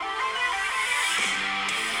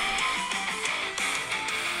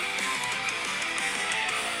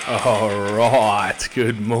All right,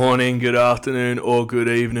 good morning, good afternoon, or good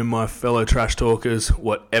evening, my fellow trash talkers.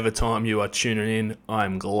 Whatever time you are tuning in,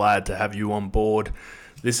 I'm glad to have you on board.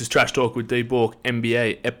 This is Trash Talk with D Bork,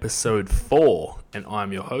 NBA episode 4, and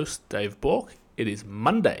I'm your host, Dave Bork. It is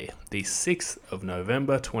Monday, the 6th of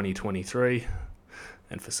November, 2023,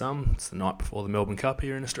 and for some, it's the night before the Melbourne Cup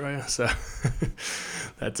here in Australia, so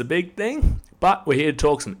that's a big thing. But we're here to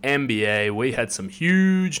talk some NBA. We had some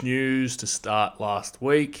huge news to start last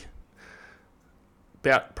week.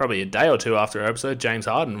 About probably a day or two after our episode, James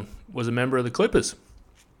Harden was a member of the Clippers.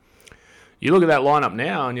 You look at that lineup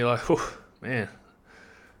now and you're like, oh, man,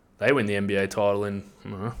 they win the NBA title in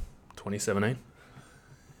 2017.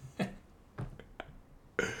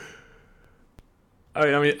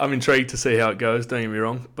 I'm intrigued to see how it goes, don't get me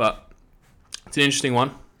wrong, but it's an interesting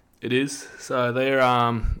one. It is. So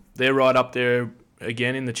they're right up there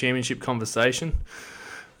again in the championship conversation,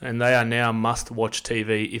 and they are now must-watch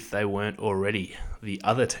TV if they weren't already. The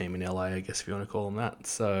other team in LA, I guess if you want to call them that.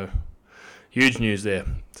 So huge news there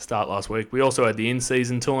to start last week. We also had the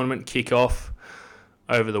in-season tournament kick off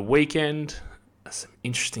over the weekend. Some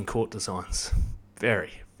interesting court designs.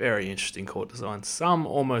 Very, very interesting court designs. Some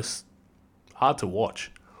almost hard to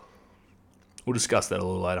watch. We'll discuss that a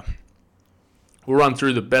little later. We'll run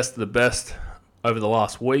through the best of the best over the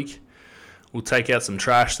last week. We'll take out some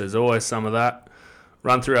trash. There's always some of that.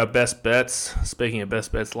 Run through our best bets. Speaking of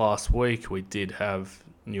best bets last week, we did have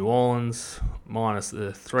New Orleans minus the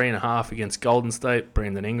 3.5 against Golden State.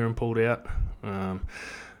 Brandon Ingram pulled out.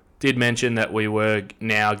 Did mention that we were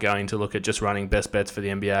now going to look at just running best bets for the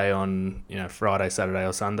NBA on Friday, Saturday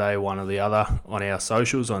or Sunday, one or the other, on our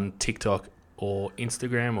socials on TikTok or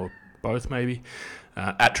Instagram or both maybe.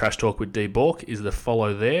 At Trash Talk with D Bork is the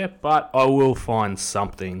follow there, but I will find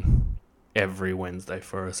something every Wednesday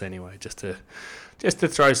for us anyway, just to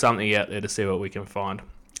throw something out there to see what we can find.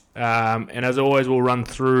 And as always, we'll run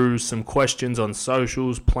through some questions on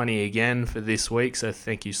socials, plenty again for this week, so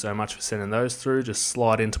thank you so much for sending those through. Just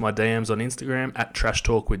slide into my DMs on Instagram at Trash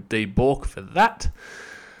Talk with D Bork for that.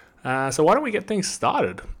 So why don't we get things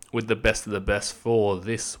started with the best of the best for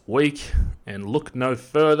this week, and look no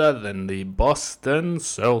further than the Boston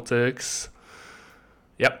Celtics.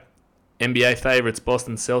 Yep, NBA favourites,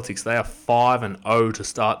 Boston Celtics. They are 5-0 to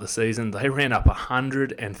start the season. They ran up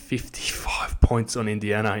 155 points on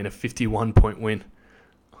Indiana in a 51-point win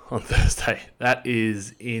on Thursday. That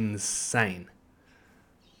is insane.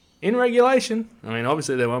 In regulation, I mean,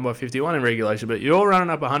 obviously they won by 51 in regulation, but you're running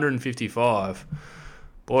up 155.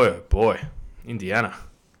 Boy, oh boy, Indiana.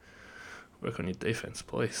 Work on your defense,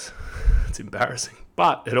 please. It's embarrassing.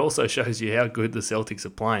 But it also shows you how good the Celtics are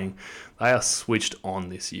playing. They are switched on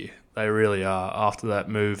this year. They really are. After that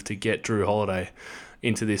move to get Drew Holiday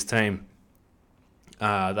into this team,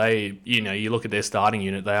 you look at their starting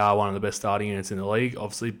unit. They are one of the best starting units in the league.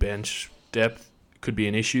 Obviously, bench depth could be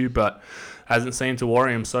an issue, but hasn't seemed to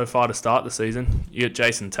worry them so far to start the season. You got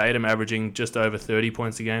Jason Tatum averaging just over 30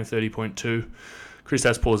 points a game, 30.2.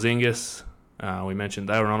 Kristaps Porzingis. We mentioned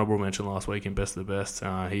they were an honourable mention last week in Best of the Best.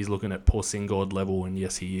 He's looking at Porzingis level, and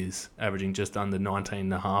yes, he is, averaging just under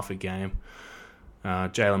 19.5 a game.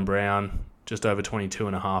 Jaylen Brown, just over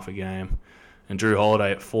 22.5 a game. And Drew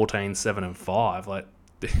Holiday at 14, 7, and 5. Like,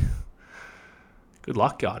 good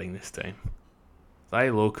luck guarding this team.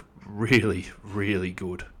 They look really, really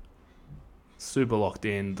good. Super locked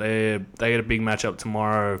in. They get a big matchup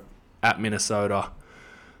tomorrow at Minnesota.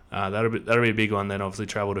 That'll be a big one. Then obviously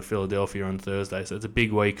travel to Philadelphia on Thursday. So it's a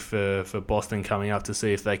big week for Boston coming up to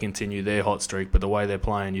see if they continue their hot streak. But the way they're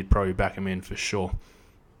playing, you'd probably back them in for sure.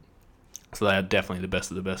 So they are definitely the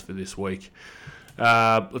best of the best for this week.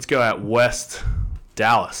 Let's go out west.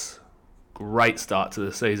 Dallas. Great start to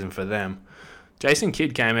the season for them. Jason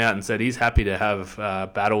Kidd came out and said he's happy to have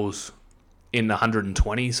battles in the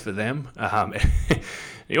 120s for them.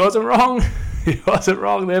 He wasn't wrong. He wasn't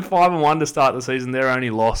wrong. They're 5-1 to start the season. Their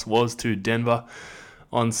only loss was to Denver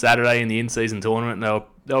on Saturday in the in-season tournament.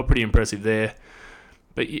 They were pretty impressive there.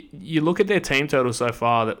 But you look at their team total so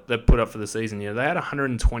far that they've put up for the season. They had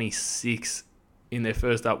 126 in their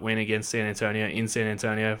first up win against San Antonio in San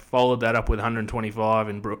Antonio. Followed that up with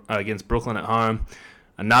 125 against Brooklyn at home.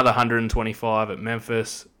 Another 125 at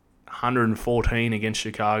Memphis. 114 against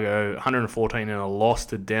Chicago. 114 in a loss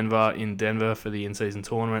to Denver in Denver for the in-season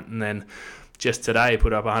tournament. And then just today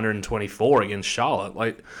put up 124 against Charlotte.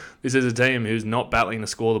 Like, this is a team who's not battling to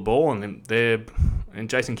score the ball, and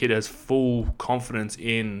Jason Kidd has full confidence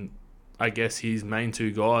in, I guess, his main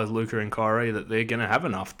two guys, Luka and Kyrie, that they're going to have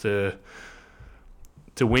enough to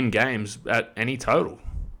win games at any total.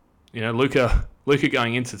 Luka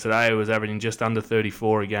going into today was averaging just under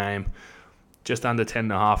 34 a game. just under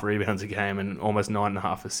 10.5 rebounds a game and almost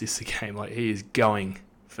 9.5 assists a game. Like, he is going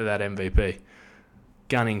for that MVP.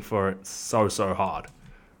 Gunning for it so hard.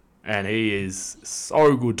 And he is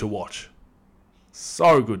so good to watch.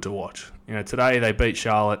 So good to watch. Today they beat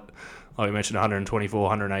Charlotte. Like we mentioned,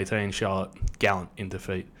 124-118. Charlotte gallant in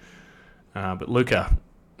defeat. But Luka,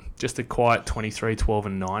 just a quiet 23, 12,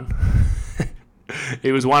 and 9.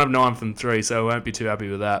 He was 1 of 9 from 3, so I won't be too happy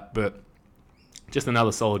with that. But just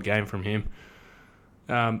another solid game from him.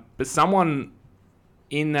 But someone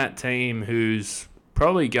in that team who's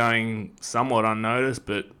probably going somewhat unnoticed,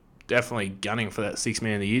 but definitely gunning for that 6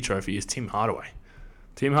 Man of the Year trophy is Tim Hardaway.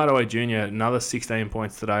 Tim Hardaway Jr., another 16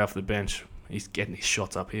 points today off the bench. He's getting his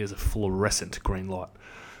shots up. He has a fluorescent green light.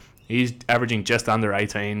 He's averaging just under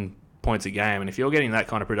 18 points a game. And if you're getting that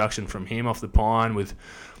kind of production from him off the pine with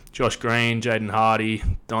Josh Green, Jaden Hardy,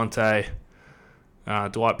 Dante,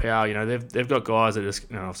 Dwight Powell, they've got guys that are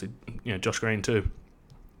just, obviously, Josh Green too.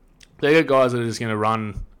 They've got guys that are just going to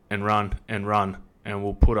run and run and run and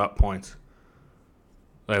will put up points.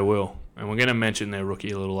 They will. And we're going to mention their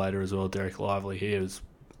rookie a little later as well. Derek Lively here is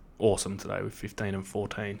awesome today with 15 and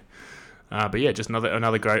 14. But yeah, just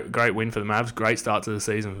another great win for the Mavs. Great start to the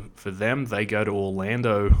season for them. They go to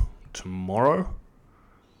Orlando tomorrow.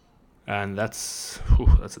 And that's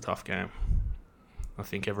a tough game. I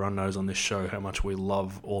think everyone knows on this show how much we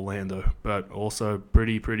love Orlando, but also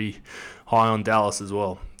pretty high on Dallas as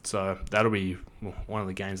well. So that'll be one of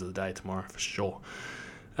the games of the day tomorrow for sure.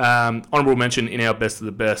 Honourable mention in our best of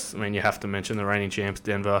the best. I mean, you have to mention the reigning champs,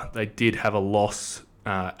 Denver. They did have a loss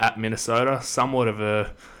at Minnesota. Somewhat of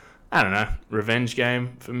a, revenge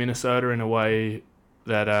game for Minnesota in a way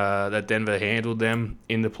that Denver handled them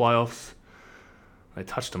in the playoffs. They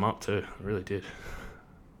touched them up too. They really did.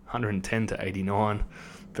 110-89.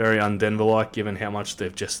 Very un-Denver-like given how much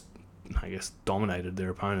they've just, dominated their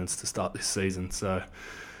opponents to start this season. So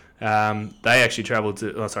they actually travelled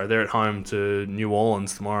they're at home to New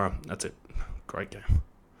Orleans tomorrow. That's it. Great game.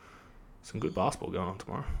 Some good basketball going on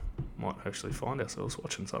tomorrow. Might actually find ourselves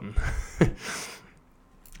watching something.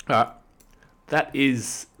 All right. That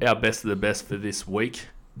is our best of the best for this week.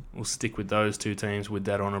 We'll stick with those two teams with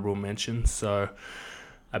that honourable mention. So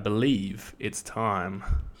I believe it's time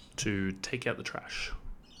to take out the trash.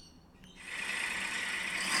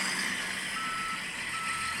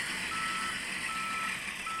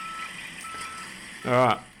 All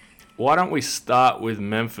right. Why don't we start with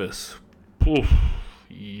Memphis? Oof,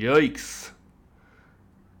 yikes.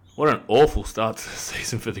 What an awful start to the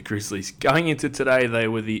season for the Grizzlies. Going into today, they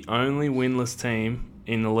were the only winless team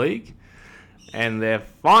in the league, and they're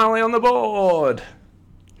finally on the board.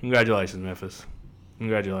 Congratulations, Memphis.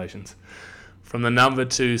 Congratulations. From the number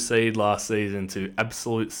 2 seed last season to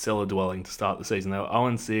absolute cellar dwelling to start the season. They were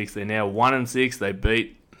 0-6. They're now 1-6. They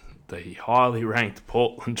beat the highly ranked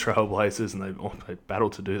Portland Trailblazers, and they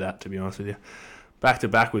battled to do that, to be honest with you.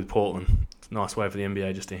 Back-to-back with Portland. It's a nice way for the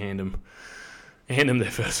NBA just to hand them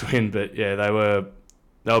their first win. But yeah, they were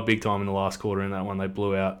big time in the last quarter in that one. They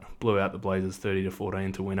blew out the Blazers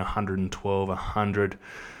 30-14 to win 112-100.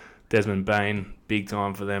 Desmond Bane, big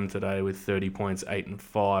time for them today with 30 points, 8 and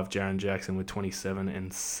 5. Jaren Jackson with 27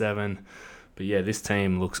 and 7. But yeah, this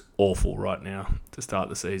team looks awful right now to start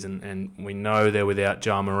the season. And we know they're without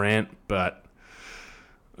Ja Morant, but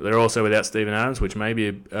they're also without Steven Adams, which may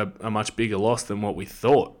be a much bigger loss than what we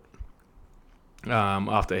thought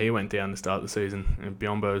after he went down to start the season. And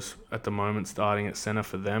Biyombo's at the moment starting at center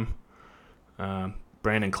for them.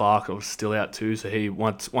 Brandon Clark was still out too, so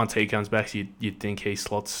once he comes back, you'd think he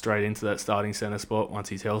slots straight into that starting center spot once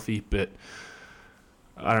he's healthy. But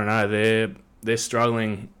I don't know, they're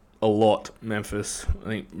struggling a lot, Memphis. I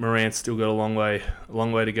think Morant's still got a long way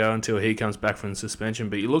to go until he comes back from suspension.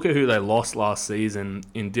 But you look at who they lost last season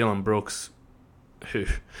in Dillon Brooks, who,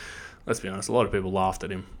 let's be honest, a lot of people laughed at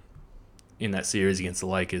him in that series against the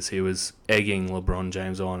Lakers. He was egging LeBron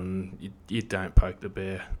James on. You don't poke the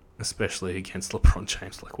bear, especially against LeBron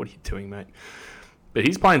James. Like, what are you doing, mate? But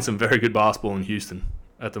he's playing some very good basketball in Houston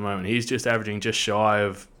at the moment. He's just averaging just shy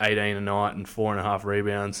of 18 a night and 4.5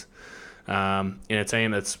 rebounds. In a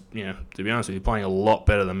team that's, to be honest with you, playing a lot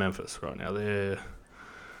better than Memphis right now.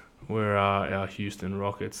 Where are our Houston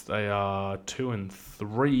Rockets? They are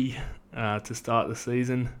 2-3 to start the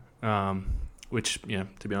season, which,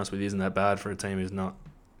 to be honest with you, isn't that bad for a team who's not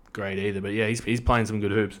great either. But yeah, he's playing some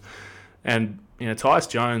good hoops. And, Tyus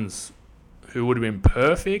Jones, who would have been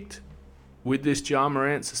perfect with this Ja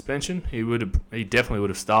Morant suspension, he definitely would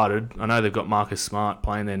have started. I know they've got Marcus Smart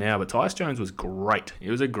playing there now, but Tyus Jones was great. He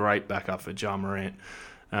was a great backup for Ja Morant.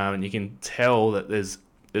 And you can tell that there's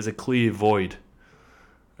a clear void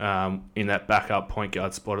in that backup point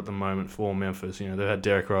guard spot at the moment for Memphis. They've had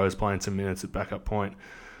Derrick Rose playing some minutes at backup point.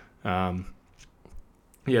 They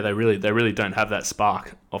really don't have that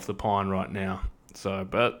spark off the pine right now. So,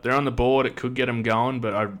 but they're on the board. It could get them going,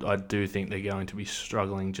 but I do think they're going to be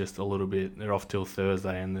struggling just a little bit. They're off till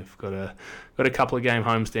Thursday, and they've got a couple of game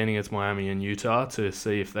homestand against Miami and Utah to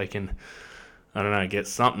see if they can, I don't know, get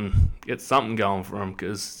something going for them.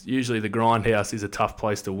 Because usually the grindhouse is a tough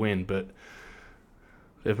place to win, but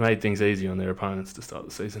they've made things easy on their opponents to start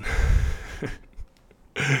the season.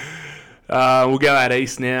 We'll go out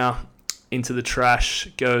east now. Into the trash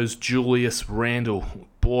goes Julius Randle.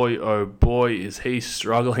 Boy, oh boy, is he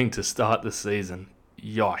struggling to start the season.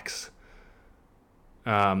 Yikes.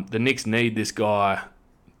 The Knicks need this guy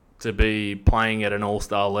to be playing at an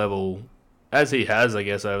all-star level, as he has, I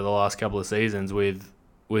guess, over the last couple of seasons with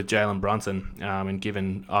Jalen Brunson, and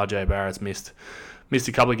given RJ Barrett's missed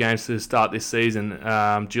a couple of games to start this season.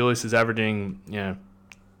 Julius is averaging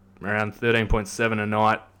around 13.7 a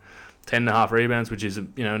night, 10.5 rebounds, which is a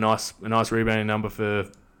nice rebounding number for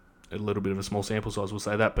a little bit of a small sample size, we'll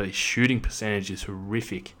say that, but his shooting percentage is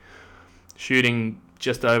horrific. Shooting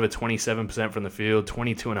just over 27% from the field,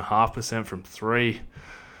 22.5% from three.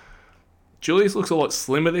 Julius looks a lot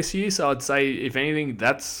slimmer this year, so I'd say, if anything,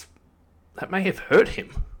 that may have hurt him.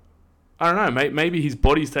 I don't know, maybe his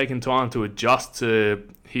body's taken time to adjust to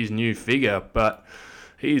his new figure, but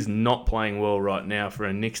he's not playing well right now for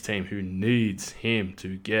a Knicks team who needs him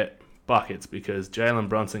to get buckets, because Jalen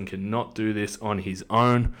Brunson cannot do this on his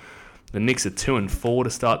own. The Knicks are 2-4 to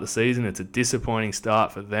start the season. It's a disappointing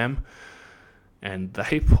start for them. And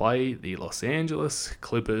they play the Los Angeles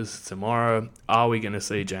Clippers tomorrow. Are we going to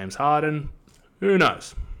see James Harden? Who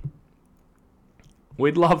knows?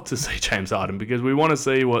 We'd love to see James Harden because we want to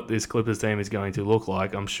see what this Clippers team is going to look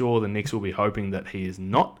like. I'm sure the Knicks will be hoping that he is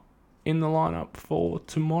not in the lineup for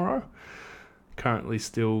tomorrow. Currently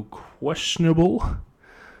still questionable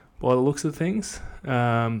by the looks of things.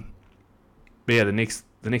 But yeah, the Knicks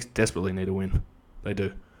desperately need a win. They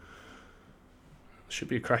do. Should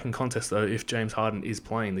be a cracking contest, though, if James Harden is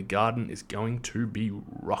playing. The Garden is going to be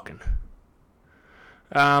rocking.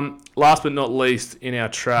 Last but not least, in our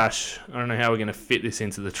trash, I don't know how we're going to fit this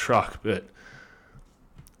into the truck, but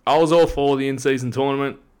I was all for the in-season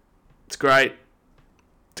tournament. It's great.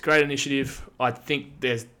 It's a great initiative. I think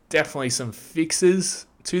there's definitely some fixes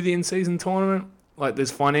to the in-season tournament. Like,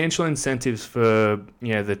 there's financial incentives for,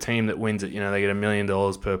 the team that wins it. They get $1 million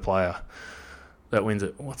per player that wins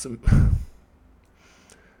it. What's $1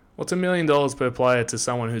 million per player to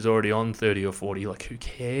someone who's already on 30 or 40? Like, who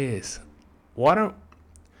cares? Why don't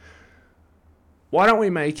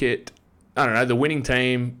we make it, I don't know, the winning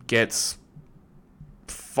team gets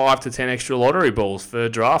 5 to 10 extra lottery balls for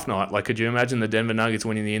draft night? Like, could you imagine the Denver Nuggets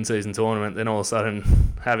winning the in-season tournament, then all of a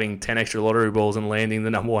sudden having 10 extra lottery balls and landing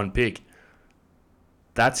the number one pick?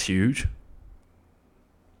 That's huge.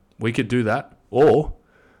 We could do that. Or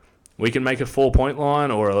we can make a 4-point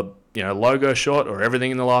line or a logo shot, or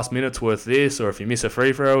everything in the last minute's worth this, or if you miss a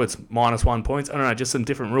free throw, it's -1 points. I don't know, just some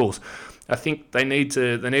different rules. I think they need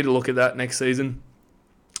to look at that next season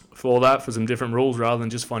for some different rules rather than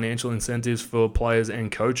just financial incentives for players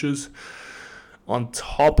and coaches. On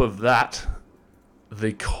top of that,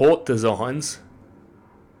 the court designs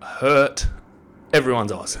hurt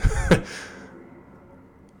everyone's eyes.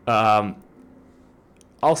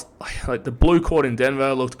 Like the blue court in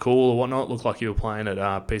Denver looked cool or whatnot. Looked like you were playing at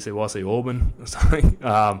PCYC Auburn or something.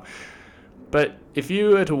 But if you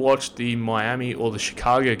were to watch the Miami or the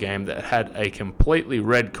Chicago game that had a completely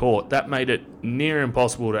red court, that made it near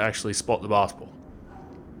impossible to actually spot the basketball.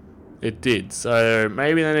 It did. So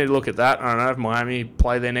maybe they need to look at that. I don't know, if Miami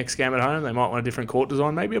play their next game at home, they might want a different court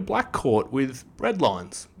design. Maybe a black court with red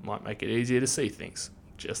lines might make it easier to see things.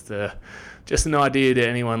 Just an idea to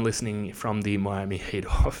anyone listening from the Miami Heat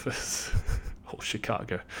office or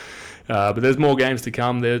Chicago. But there's more games to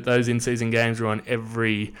come. Those in-season games are on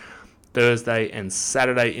every Thursday and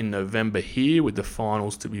Saturday in November here, with the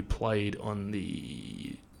finals to be played on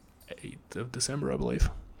the 8th of December, I believe,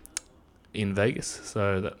 in Vegas.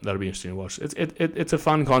 So that'll be interesting to watch. It's a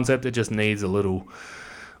fun concept. It just needs a little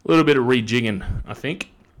bit of rejigging, I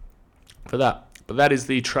think, for that. But that is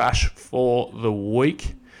the trash for the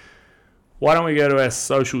week. Why don't we go to our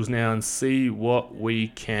socials now and see what we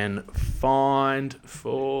can find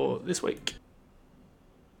for this week?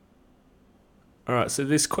 All right, so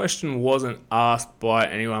this question wasn't asked by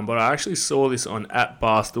anyone, but I actually saw this on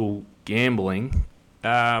 @Barstool Gambling.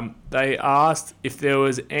 They asked if there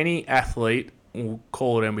was any athlete, we'll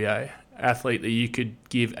call it NBA, athlete that you could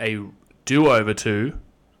give a do-over to,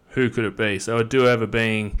 who could it be? So a do-over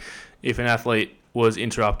being if an athlete was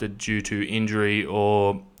interrupted due to injury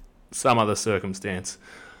or some other circumstance?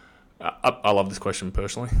 I love this question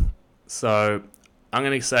personally. So I'm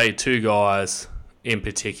going to say two guys in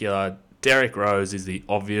particular. Derrick Rose is the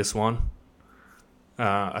obvious one.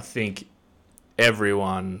 I think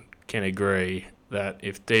everyone can agree that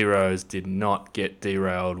if D Rose did not get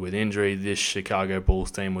derailed with injury, this Chicago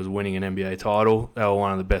Bulls team was winning an NBA title. They were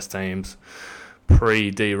one of the best teams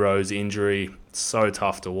pre-D Rose injury. So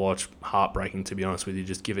tough to watch, heartbreaking to be honest with you,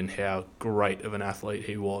 just given how great of an athlete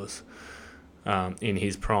he was in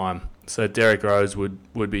his prime. So Derrick Rose would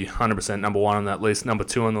be 100% number one on that list. Number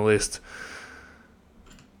two on the list,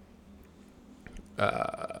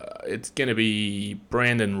 it's going to be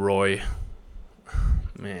Brandon Roy.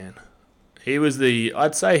 Man,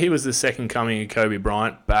 I'd say he was the second coming of Kobe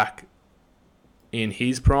Bryant back in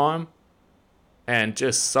his prime, and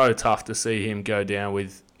just so tough to see him go down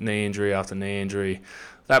with knee injury after knee injury.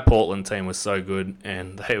 That Portland team was so good,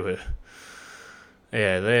 and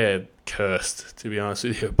they're cursed, to be honest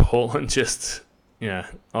with you. Portland just,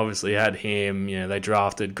 obviously had him. They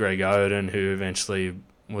drafted Greg Oden, who eventually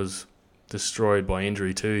was destroyed by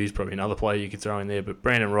injury too. He's probably another player you could throw in there. But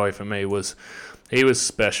Brandon Roy, for me, was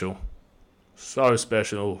special. So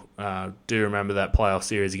special. Do remember that playoff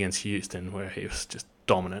series against Houston where he was just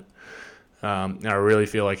dominant. I really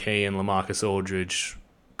feel like he and LaMarcus Aldridge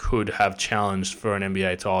could have challenged for an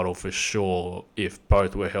NBA title for sure if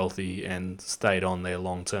both were healthy and stayed on there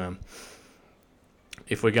long term.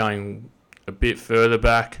 If we're going a bit further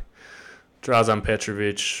back, Drazen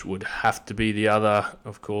Petrovic would have to be the other.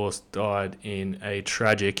 Of course, died in a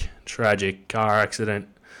tragic car accident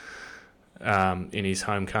in his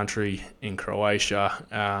home country in Croatia,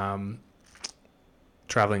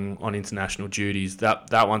 travelling on international duties.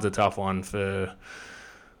 That one's a tough one for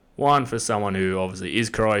someone who obviously is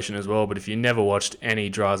Croatian as well. But if you never watched any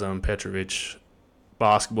Drazen Petrovic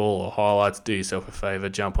basketball or highlights, do yourself a favour,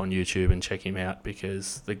 jump on YouTube and check him out,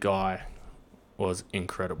 because the guy was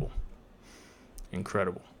incredible.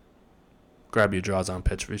 Incredible. Grab your Drazen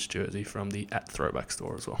Petrovic jersey from the @Throwback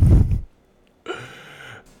store as well.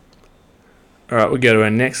 All right, we'll go to our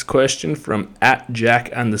next question from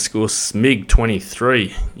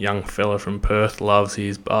 @Jack_Smig23. Young fella from Perth, loves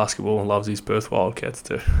his basketball, loves his Perth Wildcats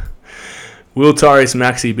too. Will Tyrese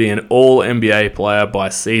Maxey be an all-NBA player by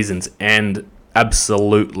season's end?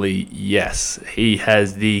 Absolutely yes. He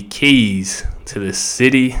has the keys to the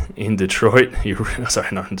city in Detroit.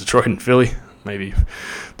 Not in Detroit, in Philly. Maybe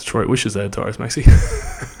Detroit wishes they had Tyrese Maxey.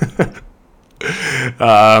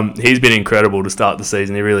 He's been incredible to start the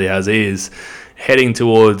season. He really has. He is heading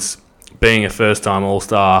towards being a first-time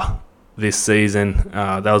All-Star this season.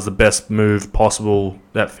 That was the best move possible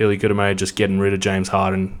that Philly could have made, just getting rid of James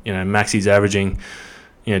Harden. Maxey's averaging,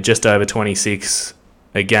 just over 26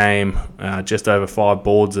 a game, just over 5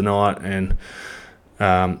 boards a night, and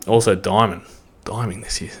also diming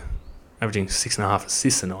this year, averaging 6.5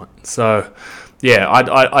 assists a night. So, yeah,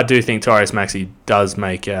 I do think Tyrese Maxey does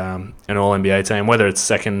make an All-NBA team. Whether it's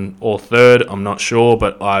second or third, I'm not sure,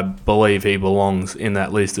 but I believe he belongs in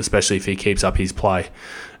that list, especially if he keeps up his play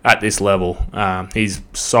at this level. He's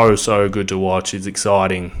so good to watch. It's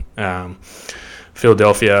exciting.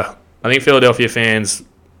 Philadelphia, I think Philadelphia fans,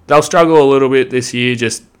 they'll struggle a little bit this year,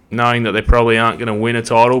 just knowing that they probably aren't going to win a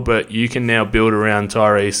title, but you can now build around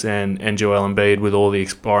Tyrese and Joel Embiid with all the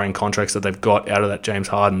expiring contracts that they've got out of that James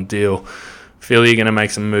Harden deal. Philly are going to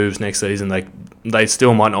make some moves next season. They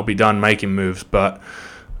still might not be done making moves, but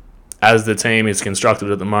as the team is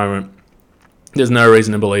constructed at the moment, there's no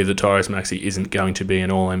reason to believe that Tyrese Maxey isn't going to be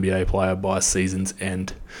an All-NBA player by season's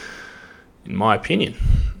end, in my opinion.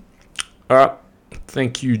 All right,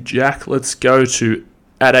 thank you, Jack. Let's go to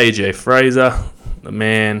 @AJ Fraser, the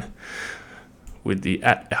man with the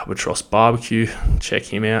 @Albatross Barbecue. Check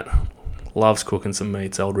him out. Loves cooking some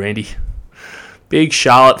meats, old Randy. Big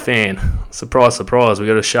Charlotte fan. Surprise, surprise. We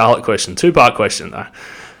got a Charlotte question. 2-part question, though.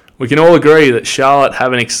 We can all agree that Charlotte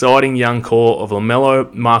have an exciting young core of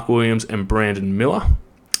LaMelo, Mark Williams, and Brandon Miller.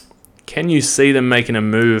 Can you see them making a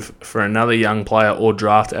move for another young player or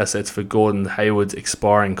draft assets for Gordon Hayward's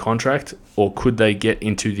expiring contract? Or could they get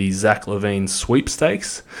into the Zach LaVine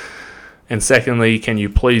sweepstakes? And secondly, can you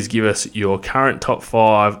please give us your current top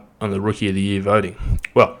 5 on the Rookie of the Year voting?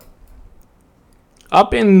 Well, I've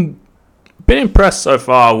been impressed so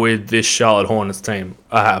far with this Charlotte Hornets team.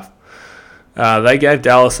 I have. They gave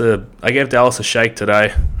Dallas a shake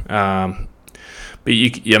today, but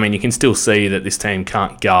you can still see that this team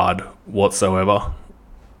can't guard whatsoever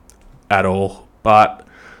at all. But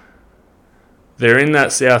they're in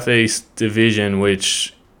that Southeast division,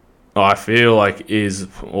 which I feel like is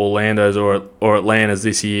Orlando's or Atlanta's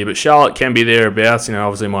this year, but Charlotte can be thereabouts.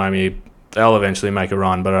 Obviously Miami, they'll eventually make a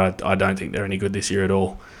run, but I don't think they're any good this year at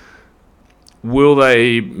all. Will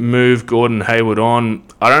they move Gordon Hayward on?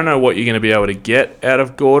 I don't know what you're going to be able to get out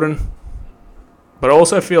of Gordon, but I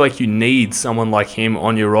also feel like you need someone like him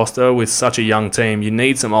on your roster with such a young team. You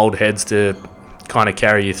need some old heads to kind of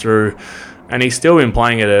carry you through. And he's still been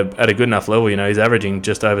playing at a good enough level. He's averaging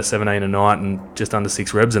just over 17 a night and just under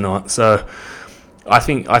 6 reps a night. So I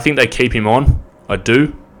think they keep him on. I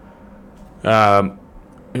do. In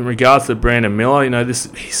regards to Brandon Miller,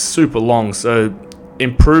 he's super long, so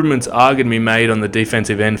improvements are going to be made on the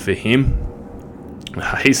defensive end for him.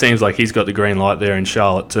 He seems like he's got the green light there in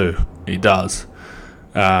Charlotte too. He does.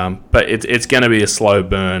 But it's going to be a slow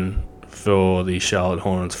burn for the Charlotte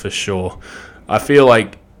Hornets for sure. I feel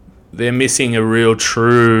like they're missing a real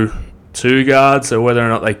true two guard, so whether or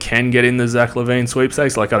not they can get in the Zach LaVine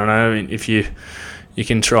sweepstakes, I don't know. If you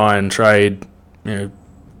can try and trade,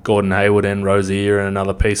 Gordon Hayward and Rozier and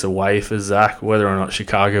another piece away for Zach, whether or not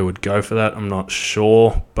Chicago would go for that, I'm not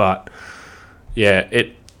sure. But yeah,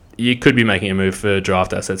 you could be making a move for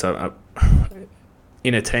draft assets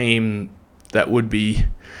in a team that would be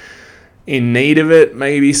in need of it.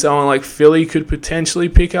 Maybe someone like Philly could potentially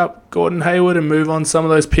pick up Gordon Hayward and move on some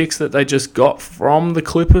of those picks that they just got from the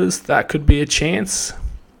Clippers. That could be a chance.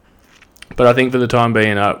 But I think for the time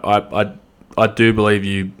being, I do believe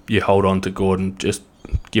you hold on to Gordon, just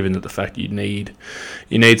given that the fact you need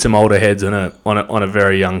some older heads on a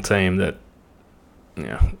very young team that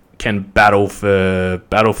can battle for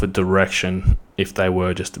direction if they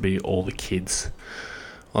were just to be all the kids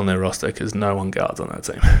on their roster, because no one guards on that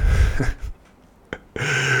team.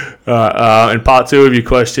 In part 2 of your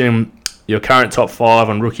question, your current top 5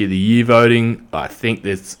 on Rookie of the Year voting, I think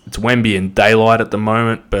it's Wemby and Daylight at the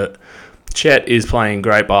moment, but Chet is playing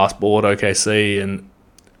great basketball at OKC, and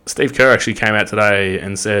Steve Kerr actually came out today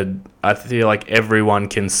and said, I feel like everyone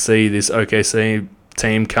can see this OKC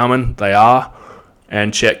team coming. They are,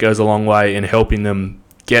 and Chet goes a long way in helping them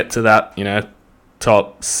get to that,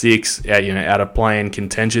 top 6 out of playing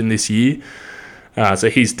contention this year. So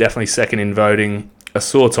he's definitely second in voting.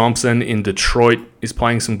 Asur Thompson in Detroit is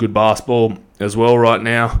playing some good basketball as well right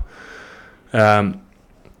now. You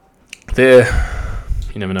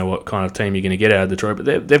never know what kind of team you're going to get out of Detroit, but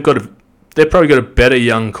they've probably got a better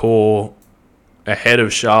young core ahead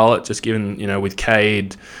of Charlotte, just given, with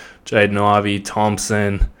Cade, Jaden Ivey,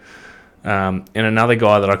 Thompson. And another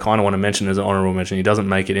guy that I kind of want to mention as an honorable mention, he doesn't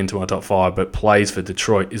make it into my top 5, but plays for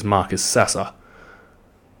Detroit, is Marcus Sasser.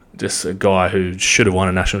 Just a guy who should have won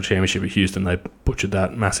a national championship at Houston. They butchered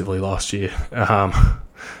that massively last year.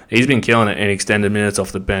 He's been killing it in extended minutes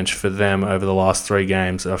off the bench for them over the last 3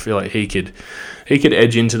 games. So I feel like he could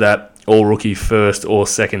edge into that all-rookie first or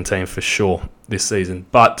second team for sure this season.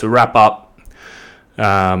 But to wrap up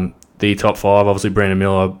the top 5, obviously Brandon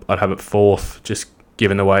Miller, I'd have it 4th, just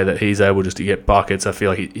given the way that he's able just to get buckets. I feel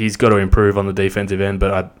like he's got to improve on the defensive end,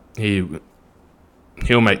 but he'll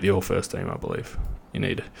make the all-first team, I believe. You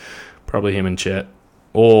need probably him and Chet.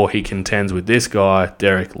 Or he contends with this guy,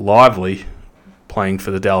 Derek Lively, playing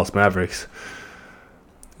for the Dallas Mavericks.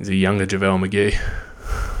 He's a younger JaVale McGee.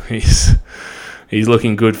 He's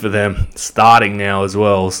looking good for them, starting now as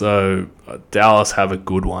well. So Dallas have a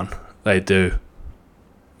good one. They do.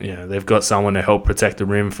 They've got someone to help protect the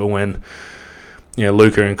rim for when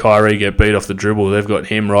Luka and Kyrie get beat off the dribble. They've got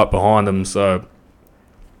him right behind them. So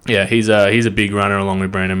yeah, he's a big runner along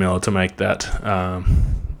with Brandon Miller to make that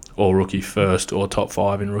all rookie first or top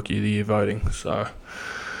 5 in Rookie of the Year voting. So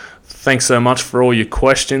thanks so much for all your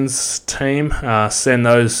questions, team. Keep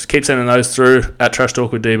sending those through at Trash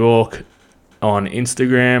Talk with D-Bork on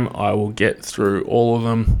Instagram. I will get through all of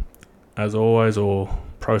them as always, or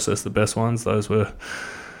process the best ones. Those were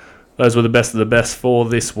the best of the best for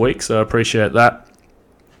this week, so I appreciate that.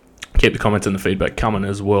 Keep the comments and the feedback coming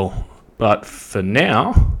as well. But for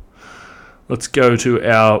now, let's go to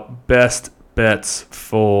our best bets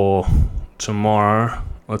for tomorrow.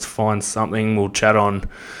 Let's find something. We'll chat on,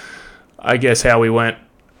 I guess, how we went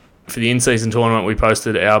for the in-season tournament. We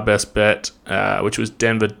posted our best bet, which was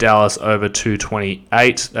Denver-Dallas over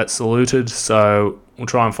 228. That saluted. So we'll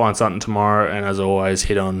try and find something tomorrow. And as always,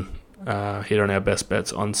 hit on our best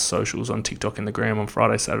bets on socials, on TikTok and the gram on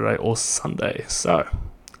Friday, Saturday, or Sunday. So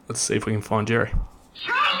let's see if we can find Jerry.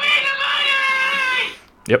 Show me the money!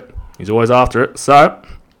 Yep, he's always after it. So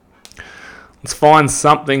let's find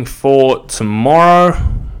something for tomorrow.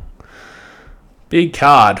 Big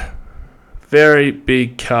card. Very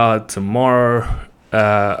big card tomorrow.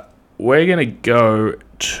 We're going to go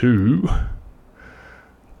to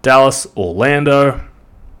Dallas, Orlando.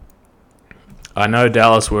 I know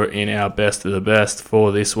Dallas were in our best of the best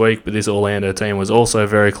for this week, but this Orlando team was also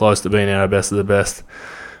very close to being our best of the best.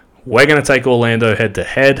 We're going to take Orlando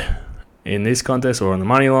head-to-head in this contest or on the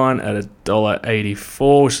money line at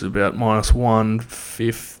 $1.84, which is about minus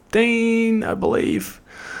 115, I believe.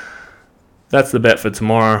 That's the bet for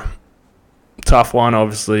tomorrow. Tough one,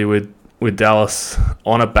 obviously, with Dallas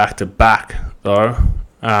on a back-to-back, though.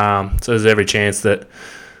 So there's every chance that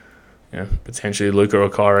potentially Luka or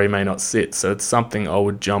Kyrie may not sit. So it's something I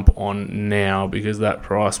would jump on now because that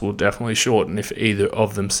price will definitely shorten if either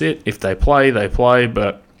of them sit. If they play, they play.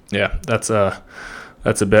 But yeah, that's a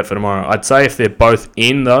bet for tomorrow. I'd say if they're both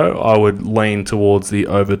in, though, I would lean towards the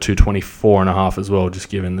over 224.5 as well, just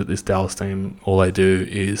given that this Dallas team, all they do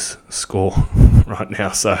is score right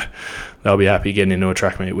now. So they'll be happy getting into a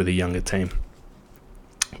track meet with a younger team.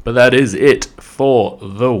 But that is it for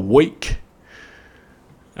the week.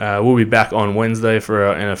 We'll be back on Wednesday for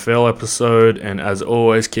our NFL episode. And as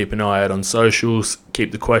always, keep an eye out on socials.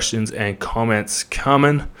 Keep the questions and comments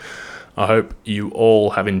coming. I hope you all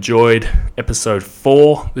have enjoyed episode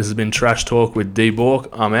 4. This has been Trash Talk with D-Bork.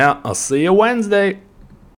 I'm out. I'll see you Wednesday.